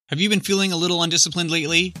Have you been feeling a little undisciplined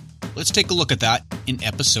lately? Let's take a look at that in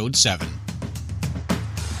episode 7.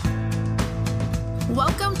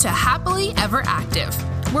 Welcome to Happily Ever Active,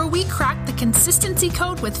 where we crack the consistency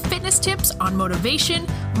code with fitness tips on motivation,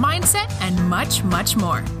 mindset, and much, much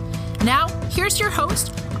more. Now, here's your host,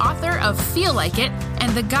 author of Feel Like It,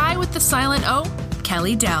 and the guy with the silent O,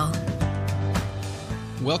 Kelly Dell.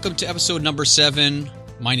 Welcome to episode number 7.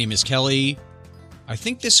 My name is Kelly. I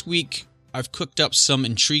think this week I've cooked up some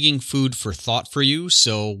intriguing food for thought for you,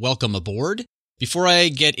 so welcome aboard. Before I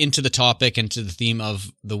get into the topic and to the theme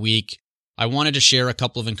of the week, I wanted to share a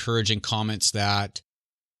couple of encouraging comments that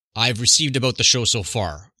I've received about the show so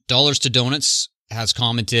far. Dollars to Donuts has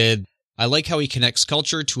commented, I like how he connects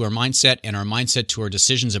culture to our mindset and our mindset to our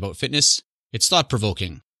decisions about fitness. It's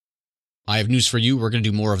thought-provoking. I have news for you. We're going to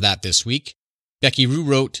do more of that this week. Becky Rue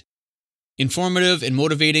wrote, informative and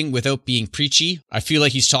motivating without being preachy. I feel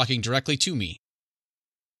like he's talking directly to me.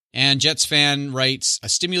 And Jets Fan writes, a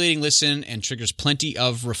stimulating listen and triggers plenty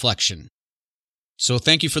of reflection. So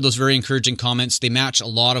thank you for those very encouraging comments. They match a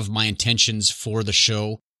lot of my intentions for the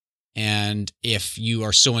show. And if you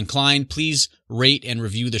are so inclined, please rate and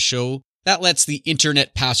review the show. That lets the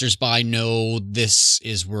internet passersby know this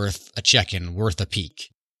is worth a check-in, worth a peek.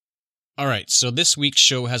 All right, so this week's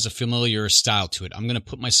show has a familiar style to it. I'm going to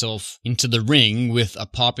put myself into the ring with a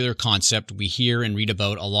popular concept we hear and read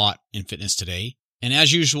about a lot in fitness today. And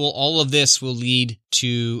as usual, all of this will lead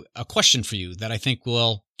to a question for you that I think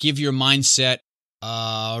will give your mindset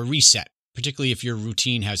a reset, particularly if your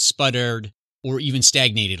routine has sputtered or even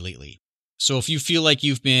stagnated lately. So if you feel like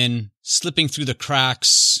you've been slipping through the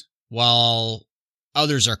cracks while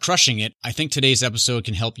others are crushing it, I think today's episode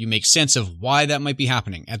can help you make sense of why that might be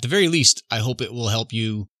happening. At the very least, I hope it will help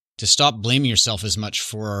you to stop blaming yourself as much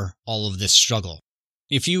for all of this struggle.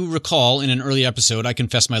 If you recall, in an early episode, I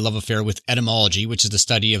confessed my love affair with etymology, which is the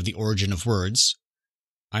study of the origin of words.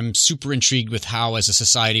 I'm super intrigued with how, as a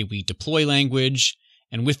society, we deploy language,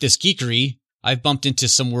 and with this geekery, I've bumped into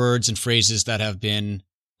some words and phrases that have been,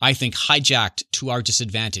 I think, hijacked to our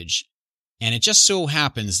disadvantage. And it just so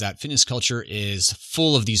happens that fitness culture is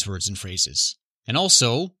full of these words and phrases. And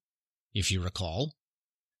also, if you recall,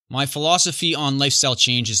 my philosophy on lifestyle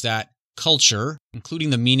change is that culture, including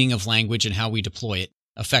the meaning of language and how we deploy it,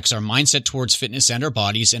 affects our mindset towards fitness and our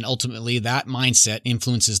bodies, and ultimately that mindset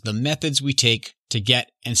influences the methods we take to get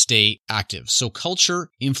and stay active. So culture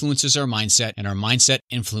influences our mindset, and our mindset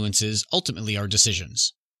influences ultimately our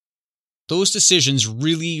decisions. Those decisions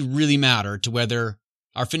really, really matter to whether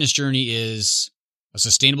our fitness journey is a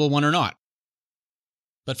sustainable one or not.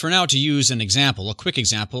 But for now, to use an example, a quick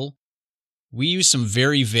example, we use some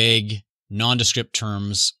very vague, nondescript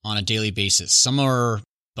terms on a daily basis. Some are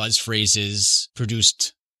buzz phrases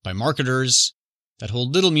produced by marketers that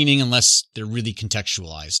hold little meaning unless they're really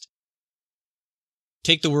contextualized.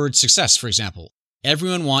 Take the word success, for example.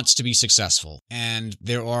 Everyone wants to be successful, and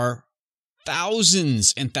there are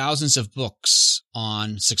thousands and thousands of books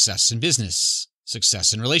on success in business,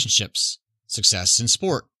 success in relationships, success in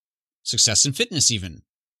sport, success in fitness even.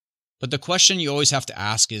 But the question you always have to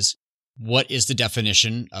ask is, what is the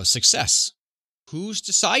definition of success? Who's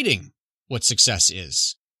deciding what success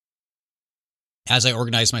is? As I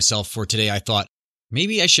organized myself for today, I thought,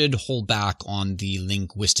 maybe I should hold back on the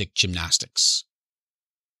linguistic gymnastics.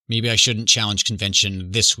 Maybe I shouldn't challenge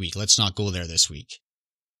convention this week. Let's not go there this week.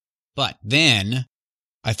 But then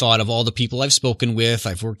I thought of all the people I've spoken with,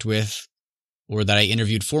 I've worked with, or that I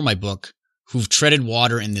interviewed for my book, who've treaded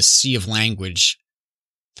water in this sea of language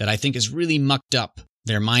that I think has really mucked up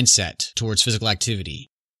their mindset towards physical activity.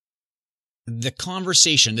 The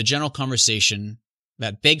conversation, the general conversation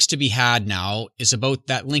that begs to be had now is about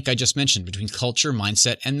that link I just mentioned between culture,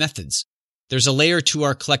 mindset, and methods. There's a layer to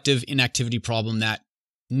our collective inactivity problem that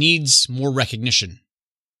needs more recognition.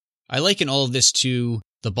 I liken all of this to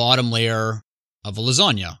the bottom layer of a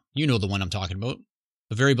lasagna. You know the one I'm talking about.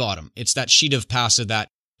 The very bottom. It's that sheet of pasta that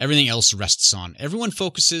everything else rests on. Everyone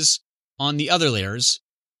focuses on the other layers,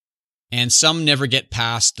 and some never get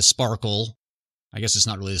past the sparkle. I guess it's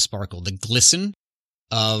not really the sparkle, the glisten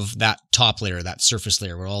of that top layer, that surface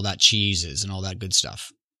layer where all that cheese is and all that good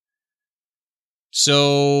stuff.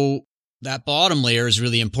 So that bottom layer is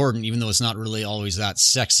really important, even though it's not really always that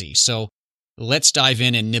sexy. So let's dive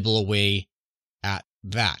in and nibble away at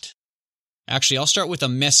that. Actually, I'll start with a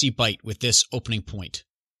messy bite with this opening point.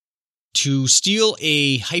 To steal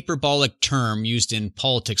a hyperbolic term used in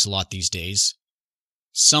politics a lot these days,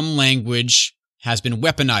 some language has been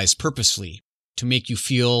weaponized purposefully to make you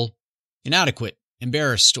feel inadequate,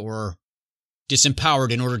 embarrassed, or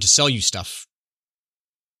disempowered in order to sell you stuff.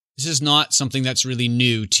 This is not something that's really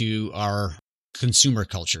new to our consumer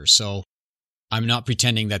culture, so I'm not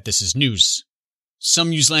pretending that this is news.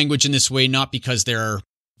 Some use language in this way not because they're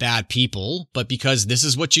bad people, but because this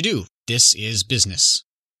is what you do. This is business.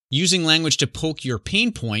 Using language to poke your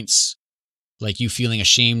pain points, like you feeling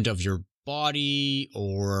ashamed of your body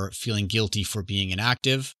or feeling guilty for being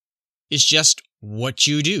inactive, is just what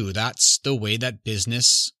you do. That's the way that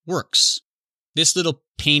business works. This little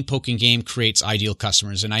pain-poking game creates ideal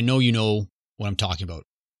customers, and I know you know what I'm talking about.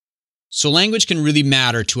 So language can really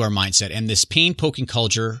matter to our mindset, and this pain-poking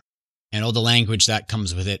culture and all the language that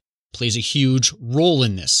comes with it plays a huge role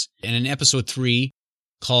in this. And in episode 3,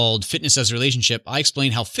 called Fitness as a Relationship, I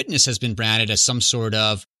explain how fitness has been branded as some sort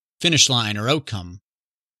of finish line or outcome,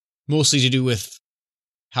 mostly to do with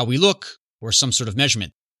how we look or some sort of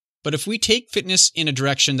measurement. But if we take fitness in a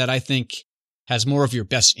direction that I think has more of your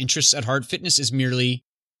best interests at heart, fitness is merely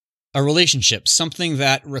a relationship, something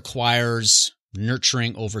that requires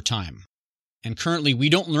nurturing over time. And currently, we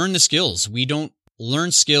don't learn the skills. We don't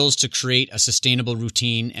learn skills to create a sustainable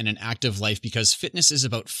routine and an active life because fitness is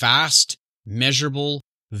about fast, measurable,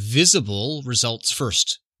 visible results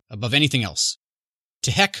first, above anything else.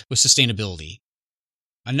 To heck with sustainability.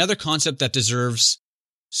 Another concept that deserves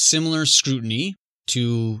similar scrutiny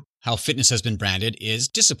to how fitness has been branded is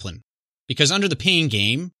discipline. Because under the pain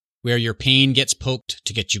game, where your pain gets poked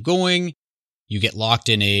to get you going, you get locked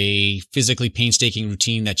in a physically painstaking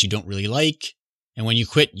routine that you don't really like, and when you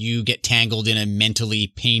quit, you get tangled in a mentally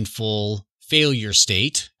painful failure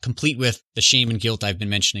state, complete with the shame and guilt I've been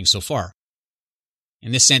mentioning so far.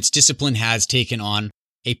 In this sense, discipline has taken on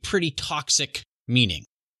a pretty toxic meaning.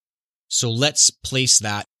 So let's place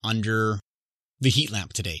that under the heat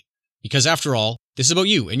lamp today. Because after all, this is about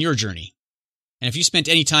you and your journey. And if you spent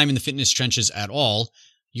any time in the fitness trenches at all,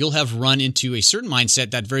 you'll have run into a certain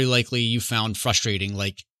mindset that very likely you found frustrating,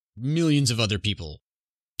 like millions of other people.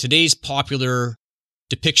 Today's popular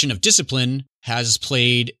depiction of discipline has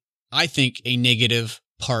played, I think, a negative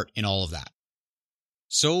part in all of that.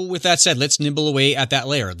 So with that said, let's nibble away at that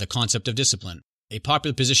layer, the concept of discipline. A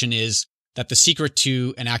popular position is that the secret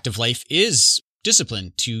to an active life is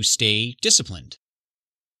discipline, to stay disciplined.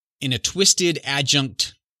 In a twisted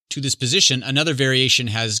adjunct to this position, another variation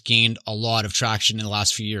has gained a lot of traction in the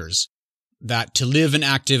last few years. That to live an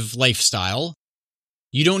active lifestyle,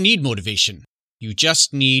 you don't need motivation. You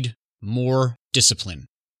just need more discipline.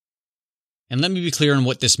 And let me be clear on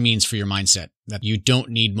what this means for your mindset, that you don't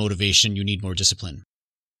need motivation, you need more discipline.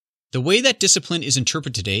 The way that discipline is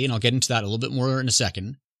interpreted today, and I'll get into that a little bit more in a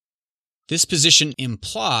second, this position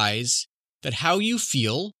implies that how you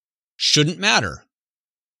feel shouldn't matter.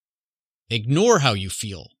 Ignore how you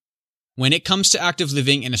feel. When it comes to active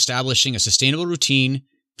living and establishing a sustainable routine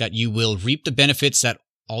that you will reap the benefits that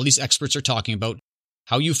all these experts are talking about,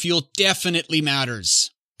 how you feel definitely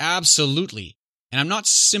matters. Absolutely. And I'm not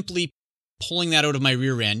simply pulling that out of my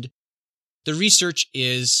rear end. The research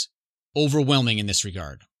is overwhelming in this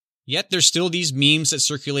regard. Yet there's still these memes that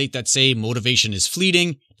circulate that say motivation is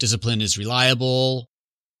fleeting, discipline is reliable,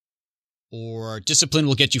 or discipline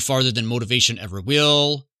will get you farther than motivation ever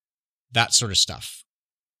will, that sort of stuff.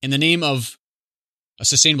 In the name of a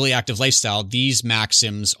sustainably active lifestyle, these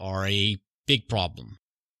maxims are a big problem.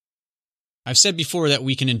 I've said before that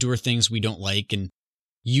we can endure things we don't like and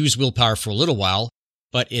use willpower for a little while,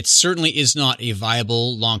 but it certainly is not a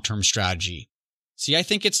viable long-term strategy. See, I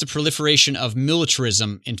think it's the proliferation of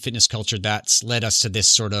militarism in fitness culture that's led us to this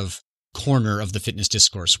sort of corner of the fitness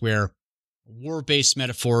discourse where war-based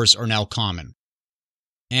metaphors are now common.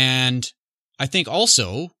 And I think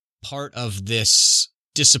also part of this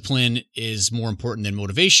discipline is more important than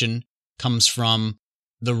motivation comes from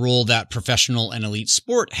the role that professional and elite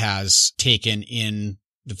sport has taken in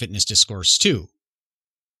the fitness discourse too.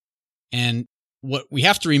 And what we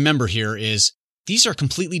have to remember here is these are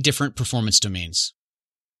completely different performance domains,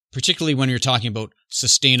 particularly when you're talking about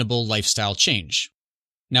sustainable lifestyle change.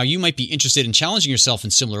 Now, you might be interested in challenging yourself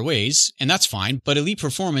in similar ways, and that's fine, but elite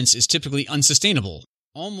performance is typically unsustainable,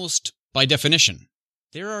 almost by definition.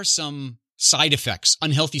 There are some side effects,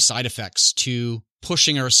 unhealthy side effects to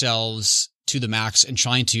pushing ourselves to the max and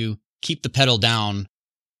trying to keep the pedal down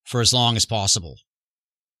for as long as possible.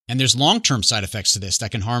 And there's long-term side effects to this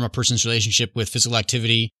that can harm a person's relationship with physical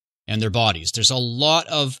activity and their bodies. There's a lot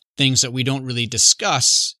of things that we don't really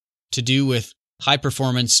discuss to do with high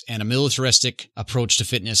performance and a militaristic approach to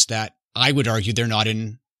fitness that I would argue they're not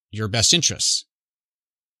in your best interests.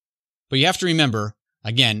 But you have to remember,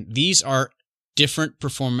 again, these are different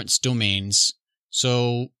performance domains,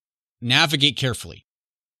 so navigate carefully.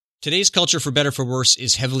 Today's culture, for better or for worse,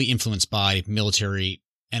 is heavily influenced by military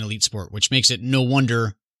and elite sport, which makes it no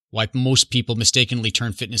wonder why most people mistakenly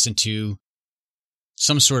turn fitness into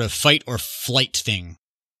some sort of fight or flight thing.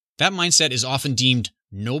 That mindset is often deemed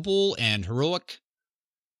noble and heroic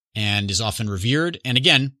and is often revered. And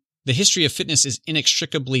again, the history of fitness is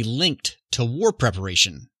inextricably linked to war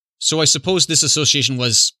preparation. So I suppose this association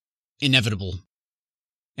was inevitable.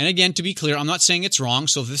 And again, to be clear, I'm not saying it's wrong.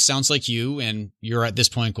 So if this sounds like you and you're at this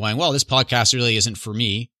point going, well, this podcast really isn't for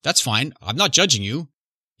me, that's fine. I'm not judging you.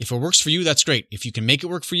 If it works for you, that's great. If you can make it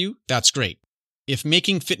work for you, that's great. If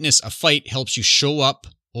making fitness a fight helps you show up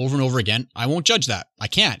over and over again, I won't judge that. I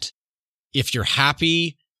can't. If you're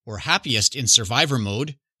happy or happiest in survivor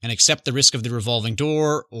mode and accept the risk of the revolving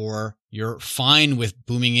door, or you're fine with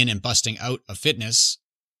booming in and busting out of fitness,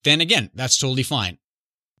 then again, that's totally fine.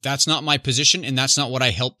 That's not my position, and that's not what I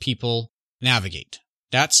help people navigate.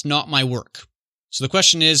 That's not my work. So the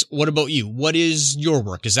question is, what about you? What is your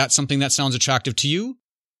work? Is that something that sounds attractive to you?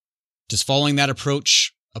 Does following that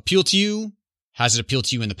approach appeal to you? Has it appealed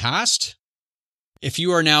to you in the past? If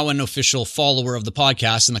you are now an official follower of the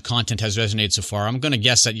podcast and the content has resonated so far, I'm going to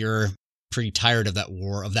guess that you're pretty tired of that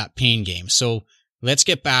war, of that pain game. So let's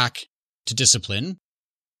get back to discipline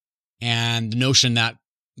and the notion that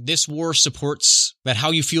this war supports that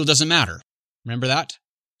how you feel doesn't matter. Remember that?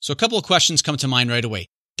 So a couple of questions come to mind right away.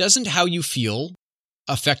 Doesn't how you feel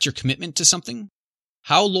affect your commitment to something?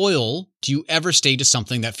 How loyal do you ever stay to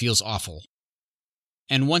something that feels awful?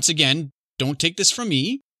 And once again, don't take this from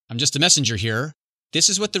me. I'm just a messenger here. This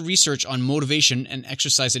is what the research on motivation and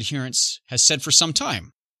exercise adherence has said for some time.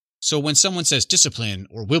 So when someone says discipline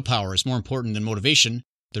or willpower is more important than motivation,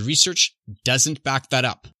 the research doesn't back that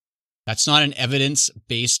up. That's not an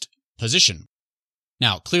evidence-based position.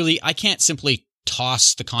 Now, clearly, I can't simply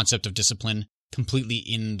toss the concept of discipline completely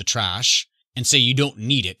in the trash and say you don't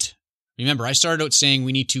need it. Remember, I started out saying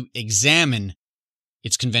we need to examine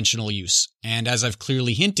its conventional use. And as I've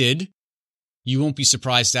clearly hinted, you won't be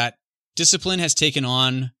surprised that discipline has taken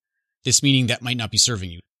on this meaning that might not be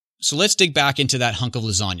serving you. So let's dig back into that hunk of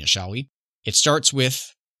lasagna, shall we? It starts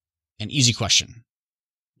with an easy question.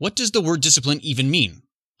 What does the word discipline even mean?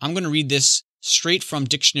 I'm going to read this straight from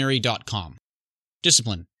dictionary.com.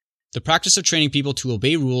 Discipline, the practice of training people to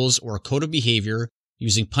obey rules or a code of behavior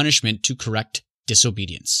using punishment to correct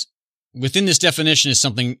disobedience. Within this definition is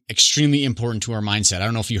something extremely important to our mindset. I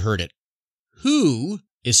don't know if you heard it. Who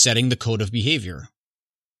is setting the code of behavior?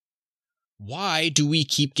 Why do we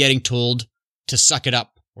keep getting told to suck it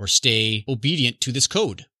up or stay obedient to this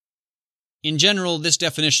code? In general, this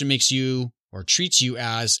definition makes you or treats you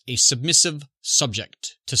as a submissive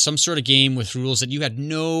subject to some sort of game with rules that you had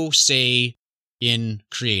no say in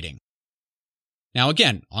creating. Now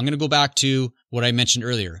again, I'm going to go back to what I mentioned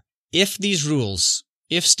earlier. If these rules,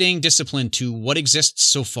 if staying disciplined to what exists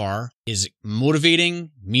so far is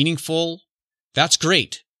motivating, meaningful, that's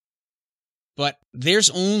great. But there's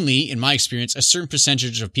only, in my experience, a certain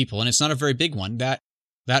percentage of people, and it's not a very big one, that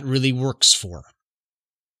really works for.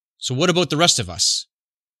 So what about the rest of us?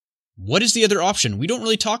 What is the other option? We don't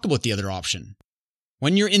really talk about the other option.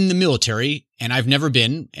 When you're in the military, and I've never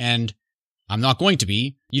been, and I'm not going to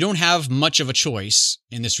be, you don't have much of a choice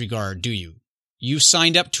in this regard, do you? You've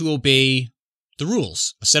signed up to obey the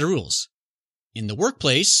rules, a set of rules. In the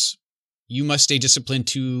workplace, you must stay disciplined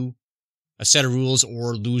to a set of rules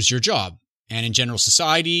or lose your job. And in general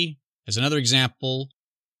society, as another example,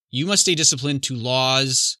 you must stay disciplined to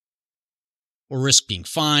laws or risk being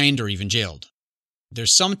fined or even jailed.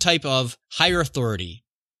 There's some type of higher authority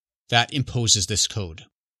that imposes this code.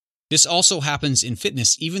 This also happens in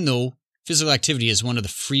fitness, even though physical activity is one of the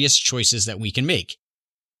freest choices that we can make.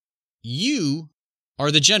 You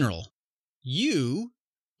are the general. You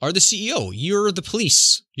are the CEO. You're the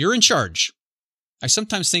police. You're in charge. I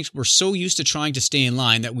sometimes think we're so used to trying to stay in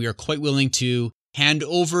line that we are quite willing to hand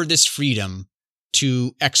over this freedom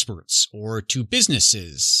to experts or to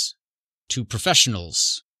businesses, to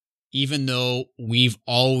professionals, even though we've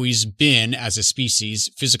always been, as a species,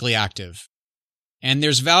 physically active. And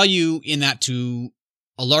there's value in that to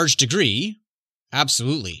a large degree.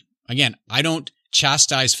 Absolutely. Again, I don't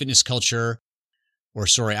chastise fitness culture,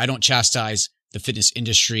 I don't chastise the fitness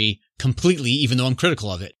industry completely, even though I'm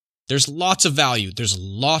critical of it. There's lots of value. There's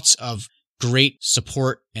lots of great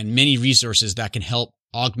support and many resources that can help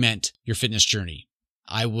augment your fitness journey.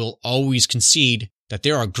 I will always concede that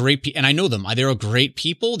there are great people, and I know them. There are great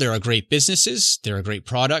people. There are great businesses. There are great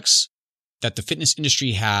products that the fitness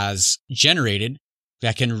industry has generated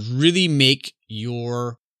that can really make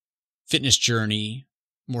your fitness journey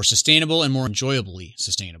more sustainable and more enjoyably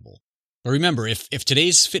sustainable. But remember, if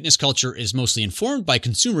today's fitness culture is mostly informed by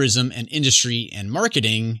consumerism and industry and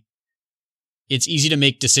marketing, it's easy to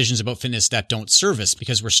make decisions about fitness that don't serve us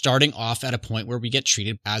because we're starting off at a point where we get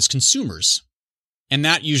treated as consumers. And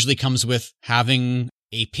that usually comes with having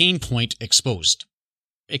a pain point exposed.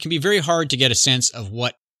 It can be very hard to get a sense of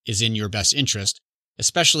what is in your best interest,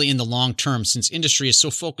 especially in the long term, since industry is so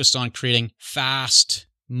focused on creating fast,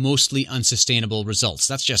 mostly unsustainable results.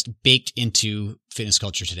 That's just baked into fitness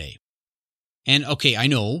culture today. And okay, I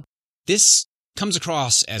know this comes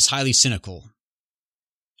across as highly cynical.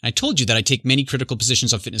 I told you that I take many critical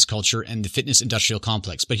positions on fitness culture and the fitness industrial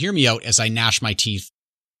complex, but hear me out as I gnash my teeth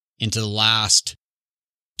into the last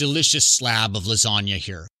delicious slab of lasagna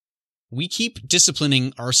here. We keep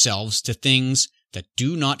disciplining ourselves to things that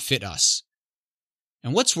do not fit us.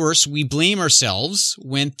 And what's worse, we blame ourselves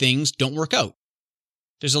when things don't work out.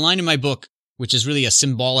 There's a line in my book which is really a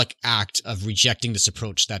symbolic act of rejecting this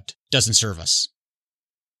approach that doesn't serve us.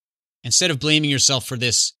 Instead of blaming yourself for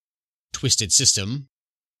this twisted system,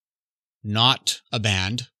 not a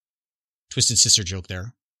band, twisted sister joke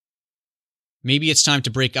there, maybe it's time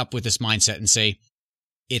to break up with this mindset and say,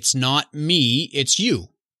 it's not me, it's you.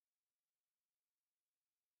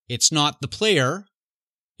 It's not the player,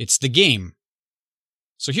 it's the game.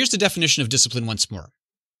 So here's the definition of discipline once more.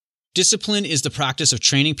 Discipline is the practice of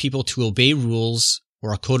training people to obey rules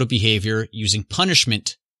or a code of behavior using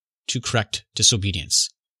punishment to correct disobedience.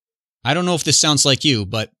 I don't know if this sounds like you,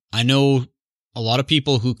 but I know a lot of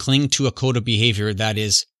people who cling to a code of behavior that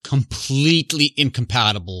is completely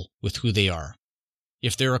incompatible with who they are.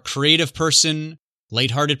 If they're a creative person,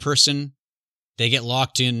 lighthearted person, they get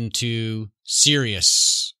locked into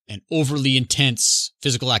serious and overly intense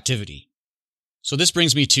physical activity. So this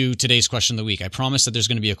brings me to today's question of the week. I promise that there's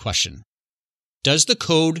going to be a question. Does the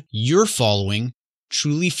code you're following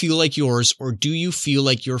truly feel like yours, or do you feel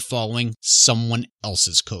like you're following someone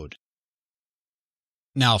else's code?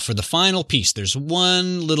 Now, for the final piece, there's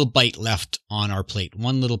one little bite left on our plate,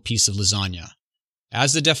 one little piece of lasagna.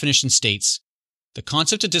 As the definition states, the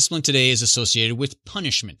concept of discipline today is associated with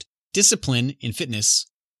punishment. Discipline in fitness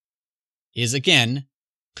is, again,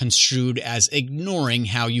 construed as ignoring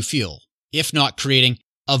how you feel, if not creating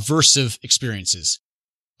aversive experiences.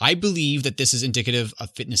 I believe that this is indicative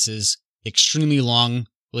of fitness's extremely long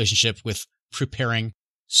relationship with preparing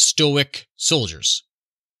stoic soldiers.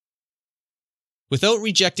 Without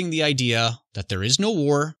rejecting the idea that there is no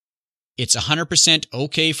war, it's 100%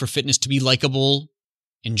 okay for fitness to be likable,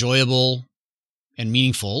 enjoyable, and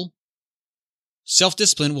meaningful.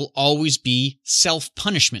 Self-discipline will always be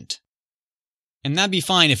self-punishment. And that'd be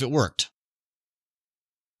fine if it worked.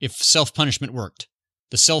 If self-punishment worked.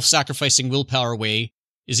 The self-sacrificing willpower way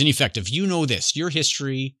is ineffective. You know this. Your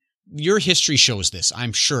history shows this.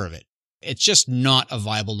 I'm sure of it. It's just not a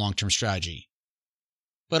viable long-term strategy.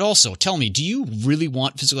 But also, tell me, do you really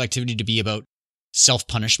want physical activity to be about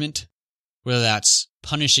self-punishment? Whether that's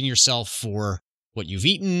punishing yourself for what you've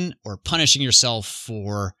eaten or punishing yourself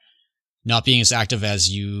for not being as active as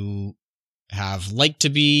you have liked to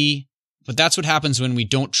be. But that's what happens when we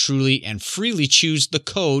don't truly and freely choose the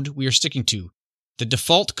code we are sticking to. The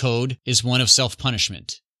default code is one of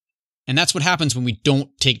self-punishment. And that's what happens when we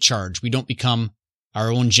don't take charge. We don't become our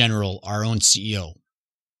own general, our own CEO.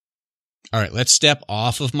 All right, let's step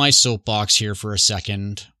off of my soapbox here for a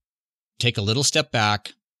second. Take a little step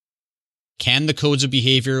back. Can the codes of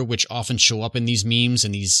behavior, which often show up in these memes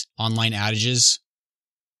and these online adages,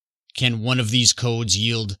 can one of these codes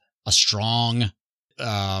yield a strong,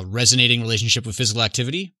 resonating relationship with physical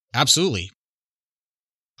activity? Absolutely.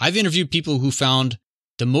 I've interviewed people who found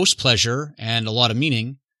the most pleasure and a lot of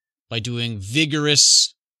meaning by doing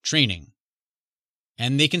vigorous training.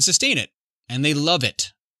 And they can sustain it. And they love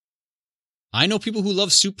it. I know people who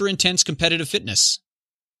love super intense competitive fitness.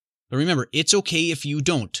 But remember, it's okay if you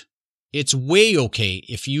don't. It's way okay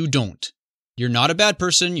if you don't. You're not a bad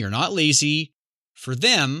person. You're not lazy. For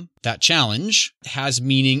them, that challenge has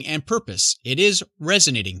meaning and purpose. It is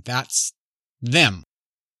resonating. That's them.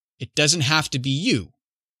 It doesn't have to be you.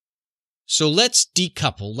 So let's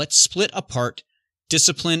decouple, let's split apart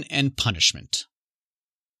discipline and punishment.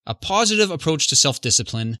 A positive approach to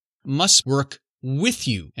self-discipline must work with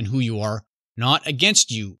you and who you are, not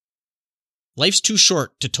against you. Life's too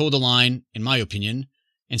short to toe the line, in my opinion,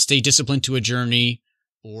 and stay disciplined to a journey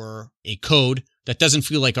or a code that doesn't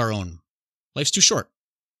feel like our own. Life's too short.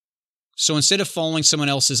 So instead of following someone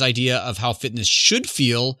else's idea of how fitness should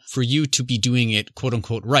feel for you to be doing it quote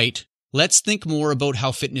unquote right, let's think more about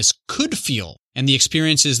how fitness could feel and the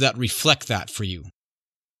experiences that reflect that for you.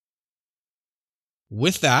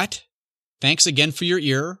 With that, thanks again for your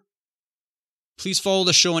ear. Please follow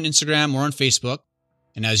the show on Instagram or on Facebook.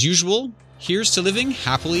 And as usual, here's to living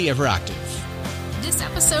happily ever active. This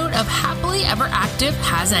episode of Happily Ever Active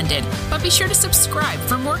has ended, but be sure to subscribe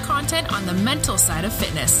for more content on the mental side of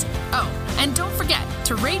fitness. Oh, And don't forget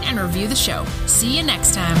to rate and review the show. See you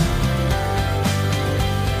next time.